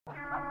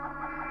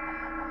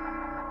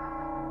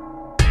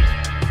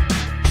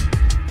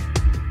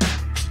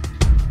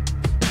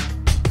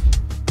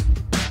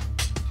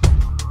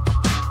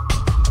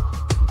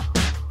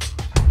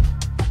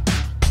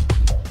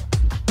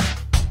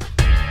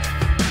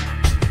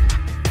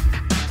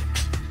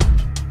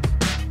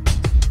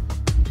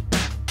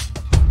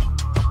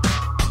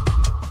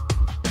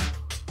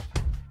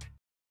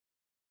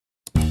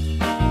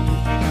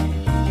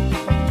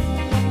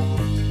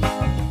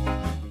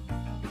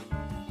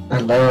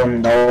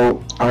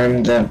No,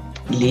 I'm the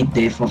lead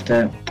dev of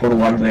the Portal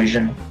 1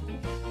 version.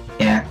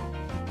 Yeah.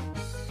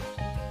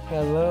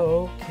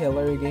 Hello,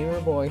 Killer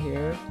Gamer Boy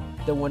here,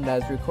 the one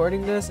that's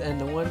recording this and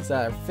the ones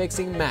that are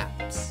fixing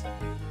maps.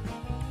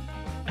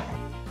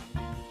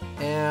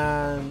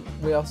 And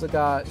we also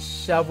got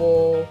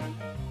Shovel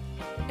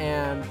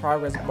and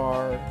Progress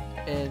Bar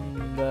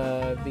in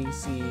the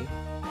VC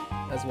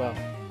as well.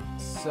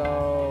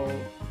 So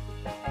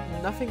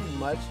nothing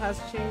much has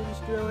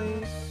changed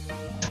really.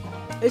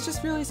 It's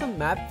just really some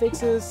map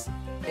fixes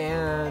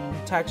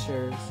and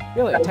textures.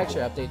 Really a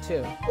texture update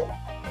too.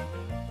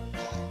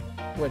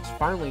 Which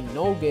finally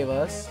Noel gave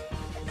us.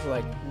 It's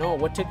like, no,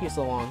 what took you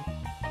so long?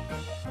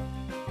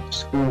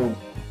 School.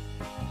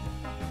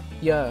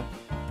 Yeah.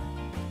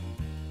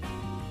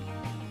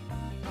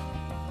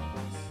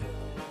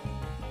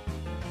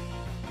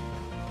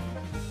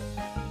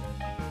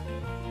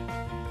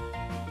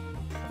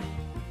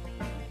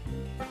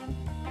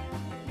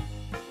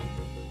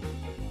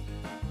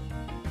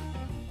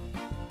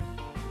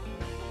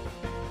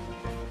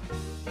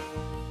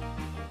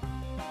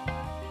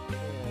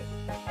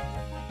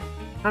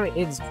 I mean,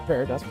 it's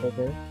fair, that's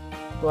fair,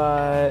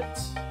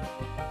 but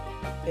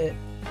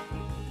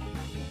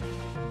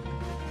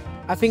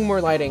I think more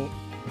lighting,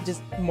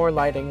 just more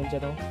lighting in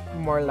general,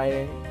 more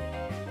lighting.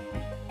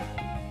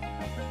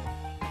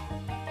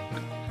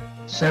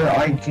 So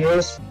I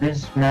guess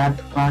this map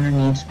kinda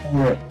needs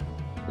more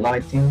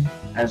lighting,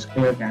 as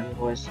Clear Game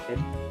Boy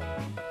said.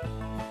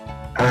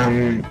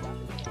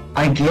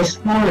 I guess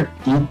more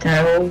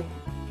detail.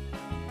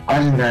 I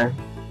don't know.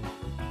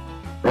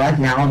 Right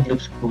now it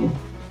looks cool.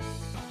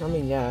 I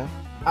mean, yeah.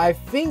 I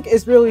think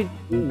it's really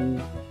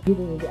getting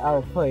out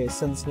of place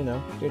since, you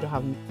know, they don't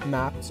have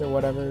maps or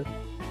whatever.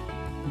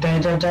 They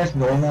don't have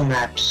normal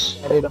maps.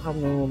 Yeah, they don't have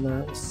normal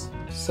maps.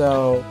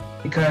 So...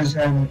 Because,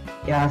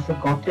 yeah, I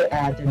forgot to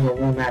add the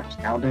normal maps.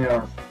 Now they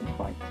are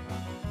white.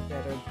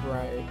 Yeah, they're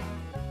bright.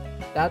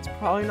 That's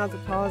probably not the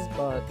cause,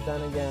 but then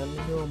again,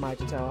 who am I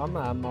to tell? I'm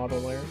not a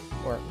modeler.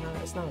 Or, no,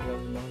 it's not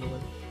really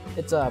modeling.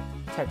 It's a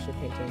texture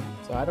painting,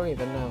 so I don't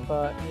even know.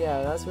 But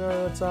yeah, that's really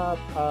what's up.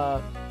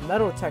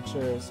 Metal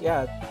textures,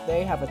 yeah,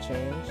 they have a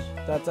change.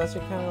 That's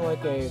actually kind of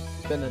like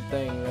been a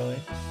thing, really.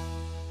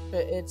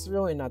 It's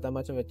really not that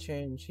much of a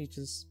change.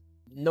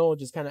 Noel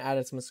just kind of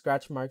added some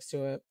scratch marks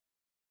to it.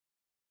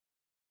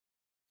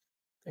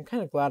 I'm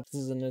kind of glad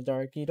this is in the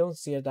dark. You don't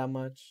see it that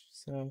much,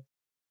 so.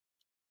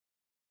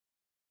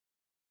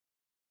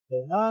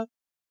 Yeah.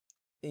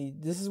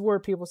 This is where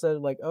people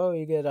said like, oh,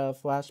 you get a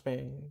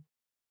flashbang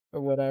or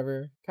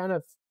whatever. Kind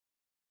of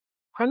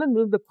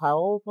moved the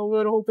pile up a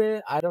little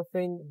bit. I don't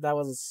think that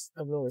was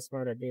a really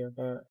smart idea,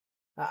 but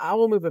I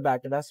will move it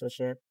back, that's for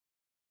sure.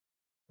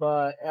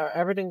 But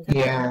everything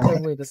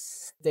totally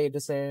stayed the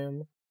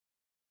same.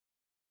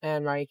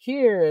 And right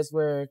here is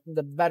where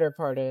the better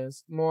part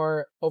is.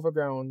 More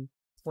overgrown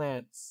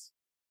plants.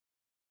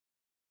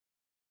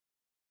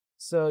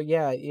 So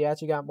yeah, you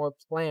actually got more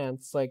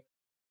plants, like,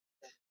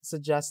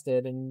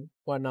 suggested and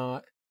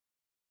whatnot.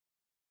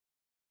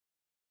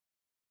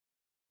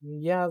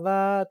 Yeah,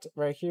 that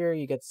right here,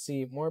 you get to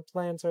see more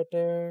plants right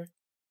there.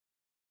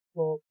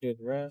 We'll do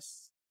the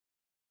rest.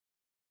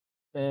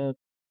 And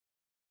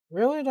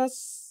really,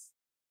 that's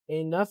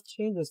enough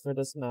changes for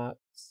this map.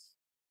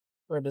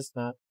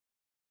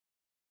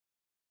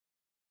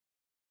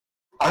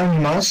 I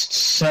must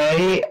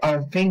say, I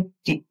think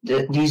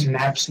these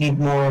maps need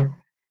more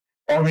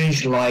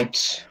orange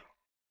lights.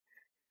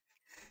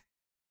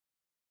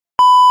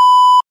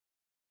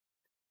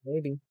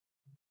 Maybe.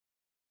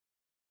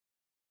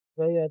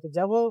 So yeah,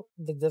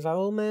 the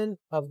development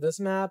of this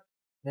map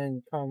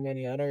and probably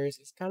many others,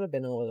 it's kind of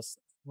been a little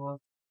slow.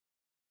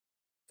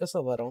 Just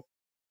a little.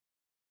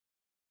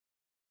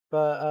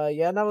 But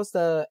yeah, that was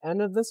the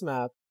end of this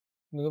map.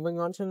 Moving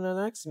on to the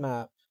next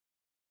map.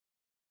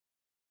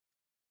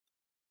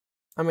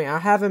 I mean, I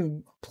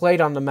haven't played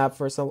on the map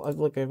for so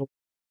long.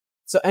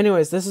 So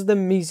anyways, this is the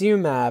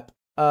museum map.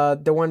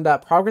 The one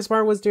that Progress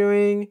Bar was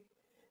doing,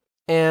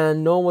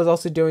 and Noel was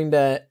also doing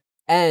the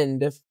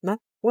end.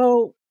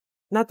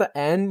 Not the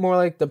end, more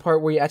like the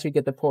part where you actually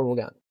get the portal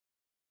gun.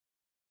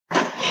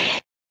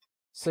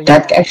 So yeah.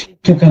 That actually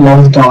took a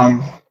long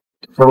time.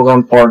 The portal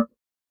gun part.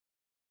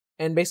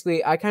 And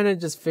basically, I kind of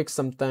just fixed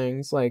some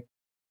things, like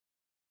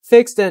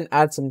fixed and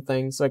add some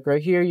things. Like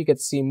right here, you get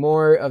to see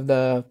more of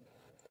the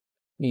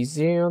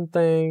museum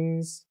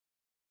things.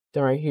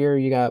 Then right here,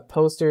 you got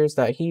posters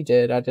that he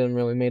did. I didn't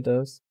really make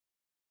those.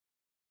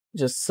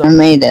 Just some. I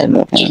made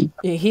that.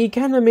 He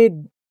kind of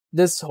made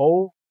this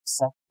whole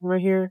section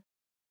right here,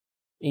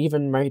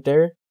 even right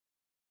there.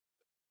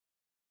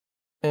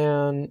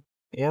 And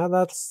yeah,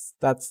 that's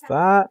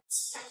that.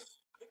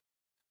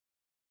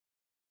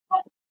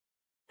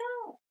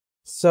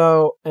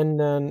 So, and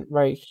then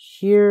right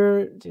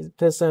here,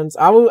 this ends.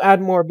 I will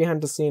add more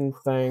behind the scene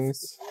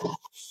things.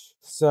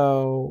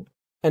 So,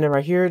 and then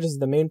right here, this is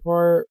the main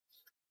part.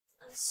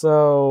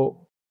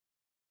 So,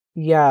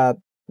 yeah,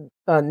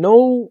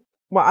 no,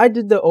 well, I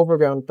did the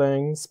overground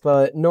things,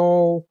 but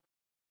no,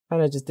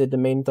 kind of just did the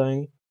main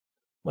thing.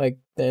 like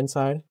the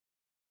inside.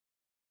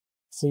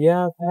 So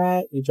yeah,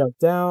 that you jump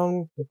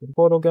down with the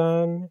portal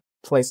gun,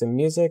 play some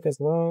music as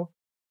well.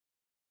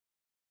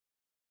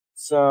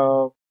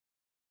 So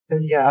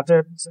yeah,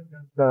 after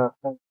the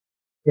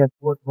yeah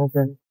portal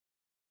gun,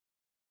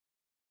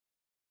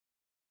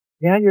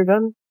 yeah, you're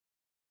done.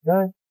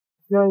 Done.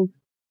 Done.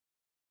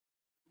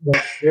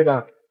 You're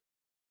done.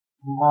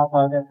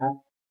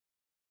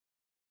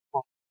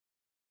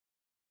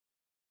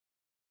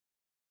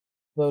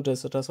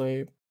 Lotus, so that's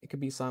why it could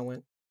be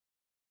silent.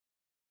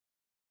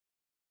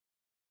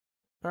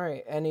 All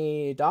right,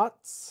 any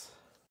dots?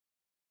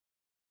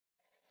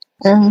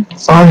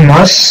 I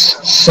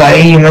must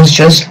say you must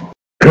just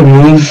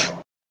remove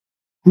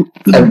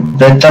a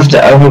bit of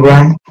the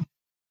overground,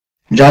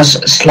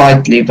 just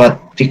slightly, but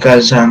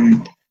because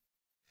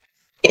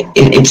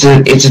it's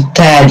a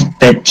tad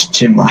bit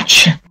too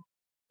much.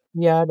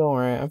 Yeah, don't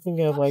worry. I'm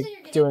thinking of like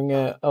doing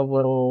it a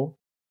little.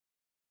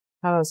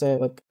 How do I say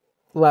it? Like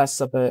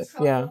less of it.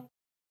 Yeah.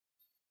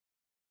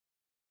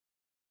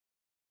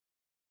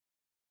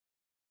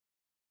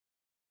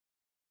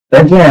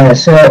 But yeah,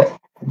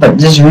 but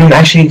this room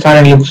actually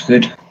kind of looks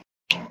good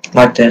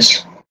like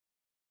this.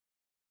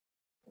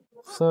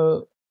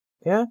 So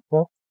yeah,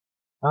 well,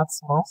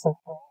 that's awesome.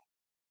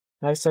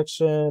 Next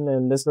section,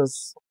 and this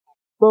is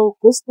so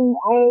this thing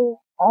I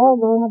don't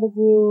know how to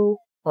do,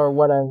 or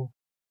what I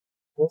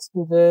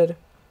basically did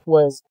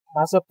was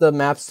match up the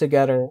maps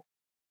together.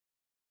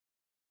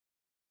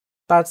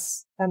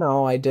 That's kind of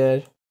all I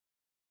did.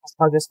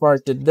 Hardest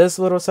part did this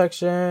little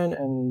section,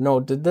 and no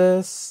did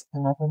this,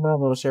 and I can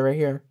little shit right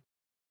here.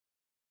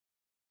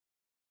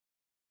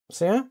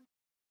 So yeah,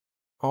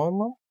 all in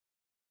all.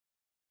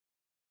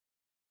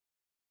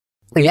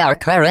 We are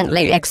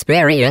currently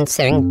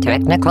experiencing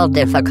technical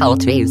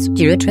difficulties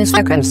due to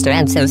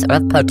circumstances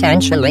of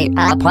potentially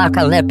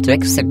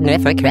apocalyptic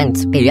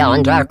significance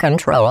beyond our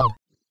control.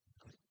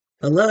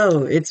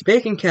 Hello, it's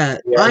Bacon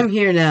Cat. Yeah. I'm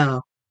here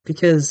now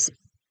because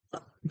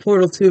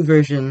Portal 2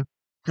 version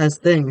has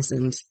things,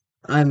 and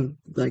I'm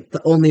like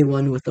the only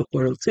one with the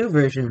Portal 2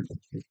 version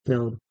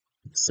build.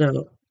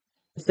 So,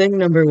 thing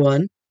number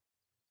one,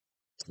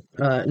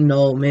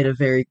 Null made a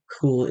very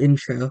cool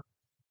intro.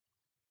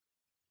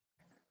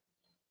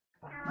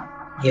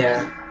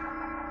 Yeah.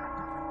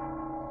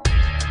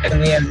 And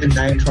we have the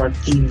 9-part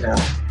theme now.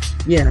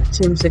 Yeah,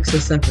 Team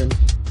 607.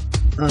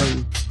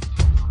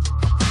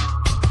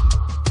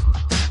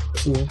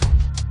 Cool.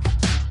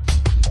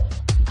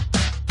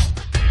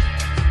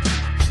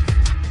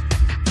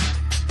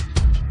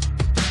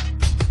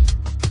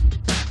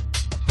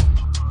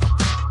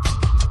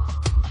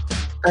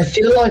 I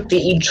feel like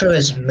the intro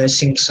is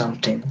missing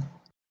something,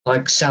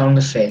 like sound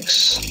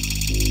effects.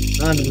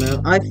 I don't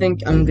know. I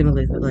think I'm gonna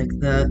leave it like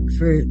that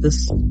for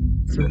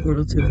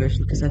Portal 2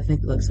 version because I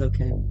think it looks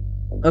okay.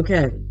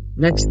 Okay,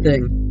 next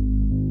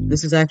thing.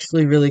 This is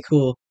actually really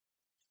cool.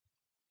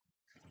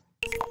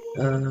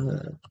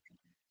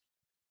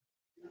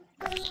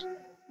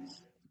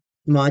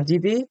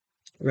 ModDB,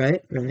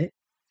 right.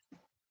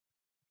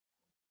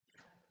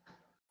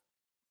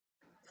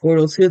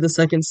 Portal 2, the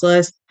second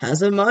slice,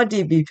 has a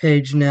ModDB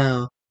page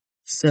now.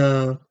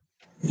 So,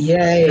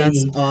 Yay!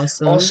 that's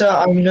awesome. Also,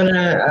 I'm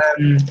gonna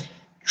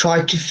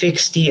try to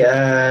fix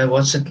the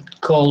what's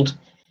it called?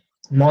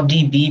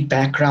 ModDB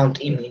background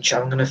image.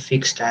 I'm gonna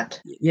fix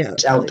that. Yeah,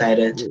 It's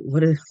outdated.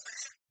 what is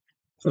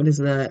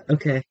that?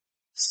 Okay.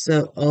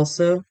 So,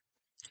 also,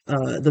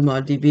 the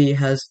ModDB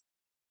has,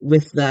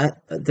 with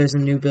that, there's a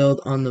new build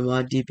on the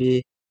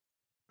ModDB.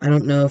 I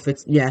don't know if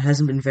it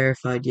hasn't been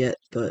verified yet,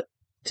 but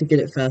to get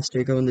it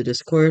faster, go in the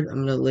Discord.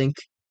 I'm gonna link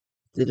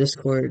the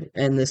Discord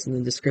and this in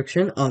the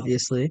description,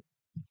 obviously.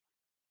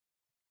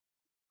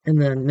 And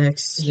then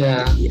next,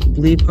 Yeah.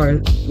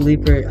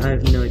 Bleeper, I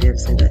have no idea how to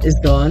say that, is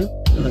gone.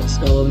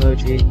 Skull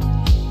emoji.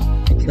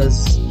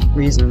 Because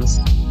reasons.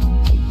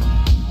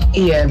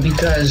 Yeah,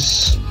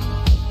 because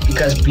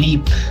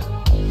bleep.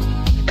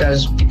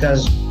 Because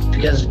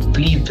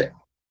bleep.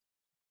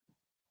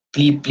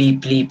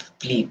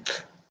 Bleep.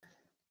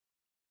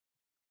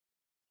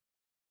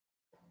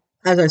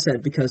 As I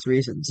said, because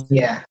reasons.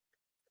 Yeah.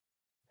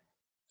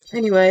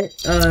 Anyway,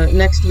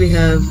 next we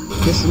have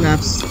this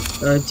map's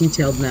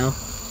detailed now.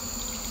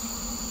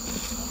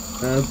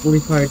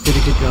 Bleepard did a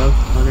good job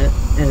on it,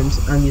 and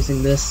I'm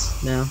using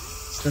this now,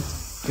 so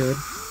that's good.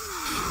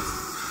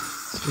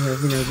 So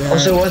we have, that.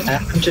 Also, what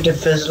happened to the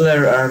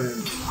Fizzler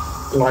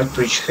light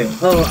bridge thing?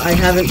 Oh, I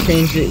haven't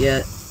changed it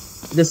yet.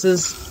 This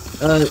is,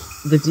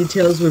 the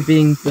details were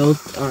being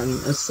built on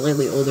a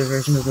slightly older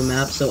version of the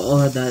map, so I'll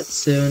have that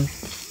soon.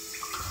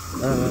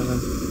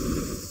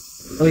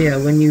 Oh yeah,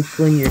 when you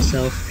fling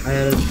yourself, I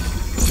added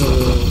the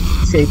little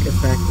shake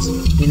effect.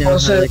 You know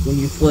Also, how, like, when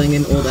you fling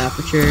an old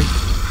aperture?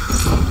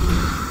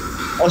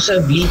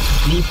 Also, bleep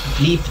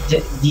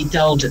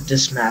detailed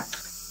this map.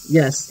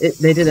 Yes,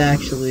 they did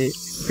actually.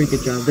 Pretty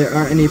good job. There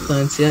aren't any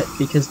plants yet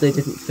because they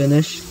didn't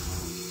finish,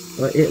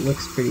 but it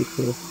looks pretty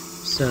cool.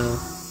 So,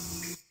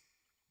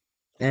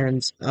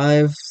 and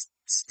I've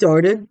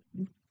started,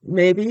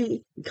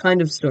 maybe,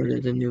 kind of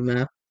started a new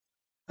map.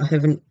 I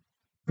haven't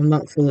I'm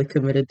not fully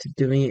committed to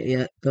doing it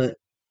yet, but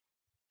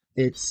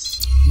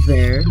it's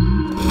there,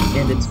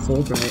 and it's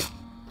full bright,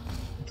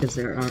 because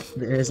there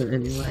isn't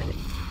any lighting.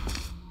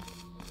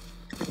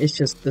 It's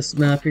just this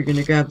map, you're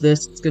gonna grab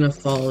this, it's gonna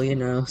fall, you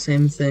know,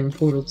 same thing,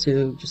 Portal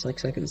 2, just like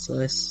Second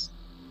Slice.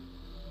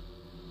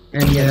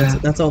 And yeah,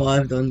 that's all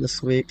I've done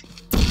this week.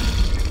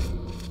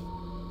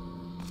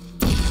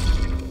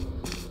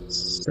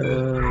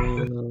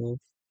 So...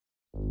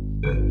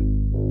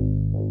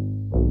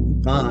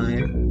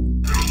 bye.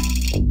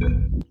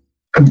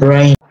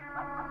 Brain.